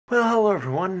Well, hello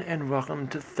everyone, and welcome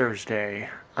to Thursday.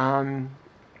 I'm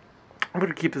going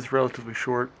to keep this relatively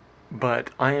short, but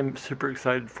I am super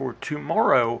excited for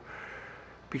tomorrow,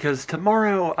 because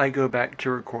tomorrow I go back to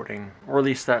recording, or at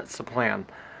least that's the plan.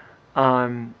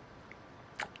 Um,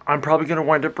 I'm probably going to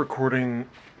wind up recording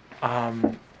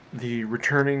the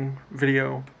returning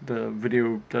video, the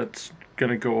video that's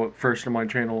going to go up first on my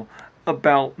channel,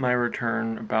 about my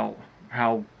return, about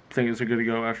how things are going to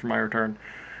go after my return,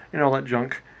 and all that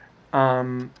junk.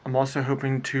 I'm also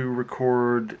hoping to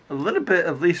record a little bit,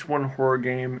 at least one horror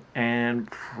game, and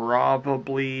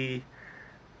probably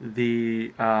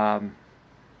the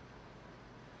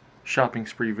shopping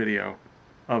spree video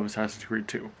of Assassin's Creed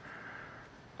 2.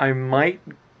 I might,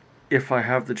 if I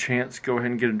have the chance, go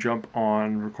ahead and get a jump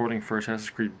on recording for Assassin's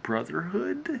Creed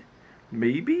Brotherhood.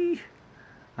 Maybe?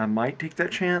 I might take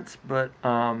that chance, but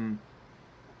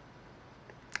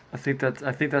I think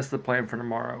that's the plan for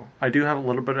tomorrow. I do have a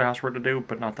little bit of housework to do,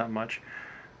 but not that much.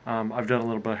 I've done a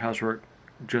little bit of housework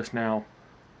just now.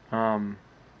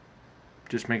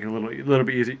 Just make it a little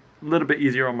bit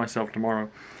easier on myself tomorrow.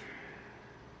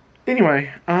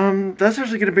 Anyway, that's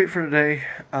actually gonna be it for today.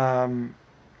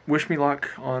 Wish me luck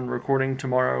on recording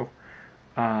tomorrow,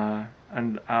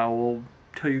 and I will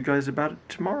tell you guys about it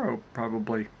tomorrow,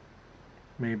 probably,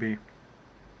 maybe,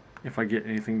 if I get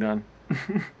anything done.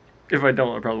 If I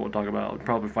don't, I probably won't talk about it. I'll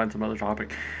probably find some other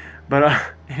topic. But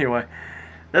anyway,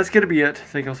 that's going to be it.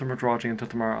 Thank you all so much for watching. Until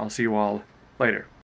tomorrow, I'll see you all later.